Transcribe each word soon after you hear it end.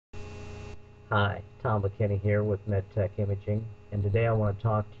Hi, Tom McKinney here with MedTec Imaging, and today I want to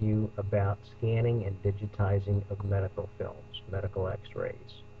talk to you about scanning and digitizing of medical films, medical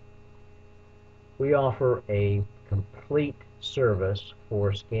x-rays. We offer a complete service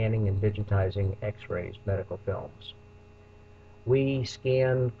for scanning and digitizing x-rays, medical films. We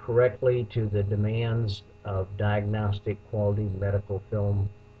scan correctly to the demands of diagnostic quality medical film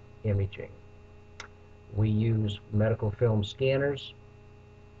imaging. We use medical film scanners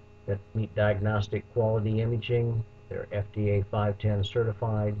that meet diagnostic quality imaging. They're FDA 510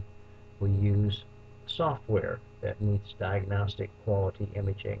 certified. We use software that meets diagnostic quality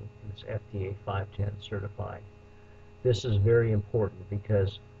imaging, and it's FDA 510 certified. This is very important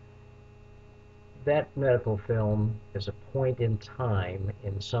because that medical film is a point in time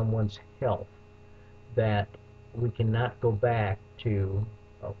in someone's health that we cannot go back to.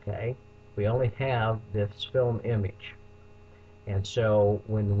 Okay, we only have this film image. And so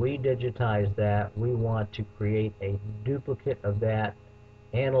when we digitize that, we want to create a duplicate of that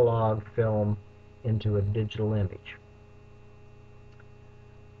analog film into a digital image.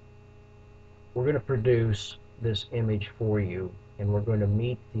 We're going to produce this image for you, and we're going to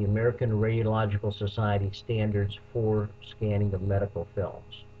meet the American Radiological Society standards for scanning of medical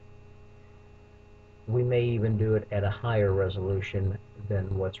films. We may even do it at a higher resolution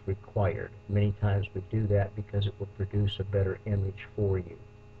than what's required. Many times we do that because it will produce a better image for you.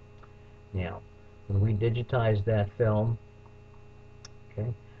 Now, when we digitize that film,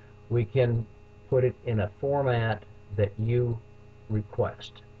 okay, we can put it in a format that you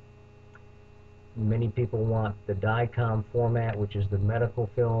request. Many people want the DICOM format, which is the medical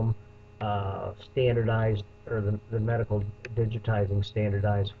film standardized, or the medical digitizing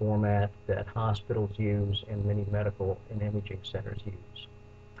standardized format that hospitals use and many medical and imaging centers use.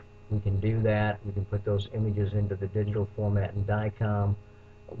 We can do that. We can put those images into the digital format in DICOM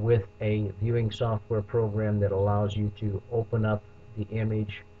with a viewing software program that allows you to open up the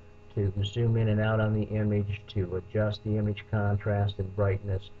image, to zoom in and out on the image, to adjust the image contrast and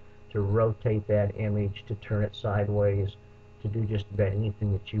brightness, to rotate that image, to turn it sideways, to do just about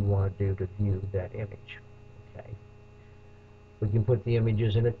anything that you want to do to view that image. Okay. We can put the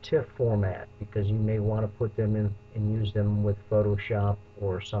images in a TIFF format because you may want to put them in and use them with Photoshop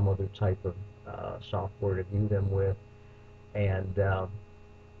or some other type of software to view them with, and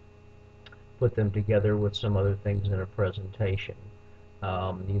put them together with some other things in a presentation.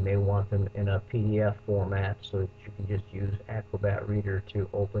 You may want them in a PDF format so that you can just use Acrobat Reader to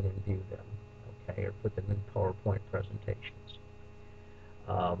open and view them, okay, or put them in PowerPoint presentations.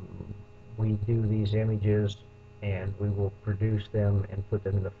 We do these images and we will produce them and put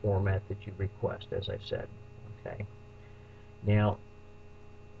them in the format that you request, as I said, okay. Now,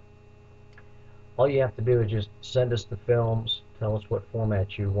 all you have to do is just send us the films, tell us what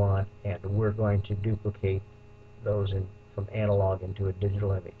format you want, and we're going to duplicate those from analog into a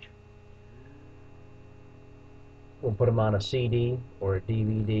digital image. We'll put them on a CD or a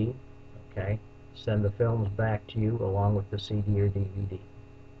DVD, okay? Send the films back to you along with the CD or DVD.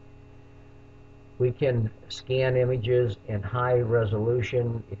 We can scan images in high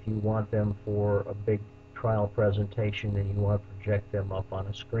resolution if you want them for a big trial presentation and you want to project them up on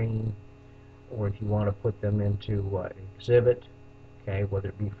a screen, or if you want to put them into an exhibit, okay, whether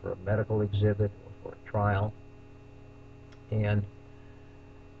it be for a medical exhibit or for a trial. And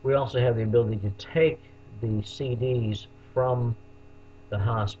we also have the ability to take the CDs from the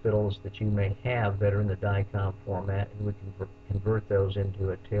hospitals that you may have that are in the DICOM format, and we can convert those into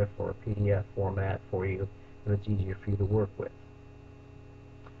a TIFF or a PDF format for you if it's easier for you to work with.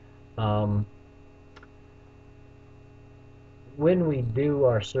 When we do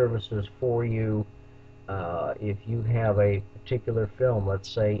our services for you, if you have a particular film, let's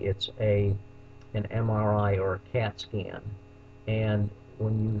say it's an MRI or a CAT scan, and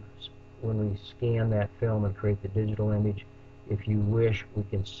when we scan that film and create the digital image, if you wish, we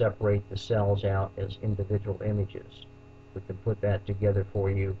can separate the cells out as individual images. We can put that together for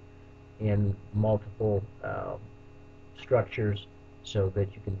you in multiple structures so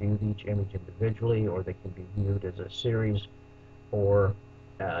that you can view each image individually, or they can be viewed as a series, or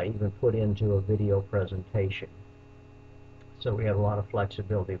even put into a video presentation. So we have a lot of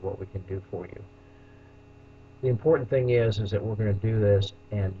flexibility of what we can do for you. The important thing is that we're going to do this,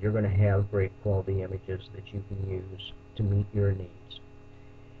 and you're going to have great quality images that you can use to meet your needs.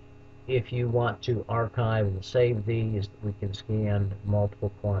 If you want to archive and save these, we can scan multiple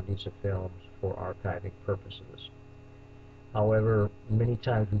quantities of films for archiving purposes. However, many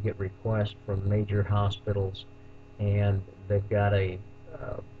times we get requests from major hospitals, and they've got a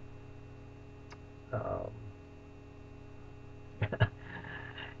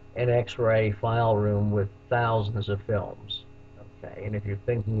an X-ray file room with thousands of films. Okay, and if you're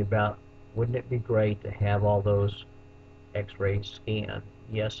thinking about, wouldn't it be great to have all those X-rays scanned?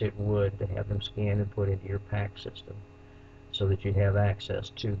 Yes, it would, to have them scanned and put into your PAC system so that you'd have access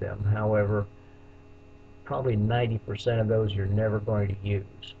to them. However, probably 90% of those you're never going to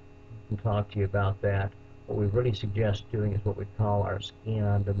use. We can talk to you about that. What we really suggest doing is what we call our Scan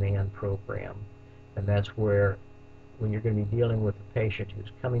on Demand program. And that's where, when you're going to be dealing with a patient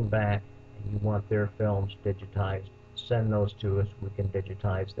who's coming back and you want their films digitized, send those to us. We can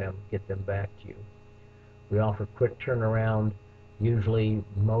digitize them, get them back to you. We offer quick turnaround. Usually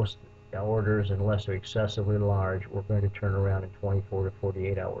most orders, unless they're excessively large, we're going to turn around in 24 to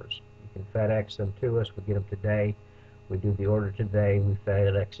 48 hours. You can FedEx them to us. We get them today. We do the order today. We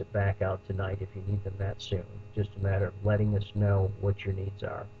FedEx it back out tonight if you need them that soon. Just a matter of letting us know what your needs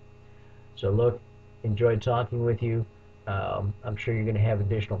are. So look, enjoyed talking with you. I'm sure you're going to have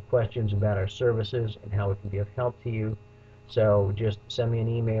additional questions about our services and how we can be of help to you. So just send me an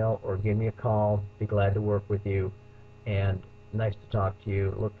email or give me a call. Be glad to work with you. And nice to talk to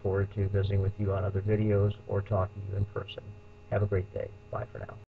you. Look forward to visiting with you on other videos or talking to you in person. Have a great day. Bye for now.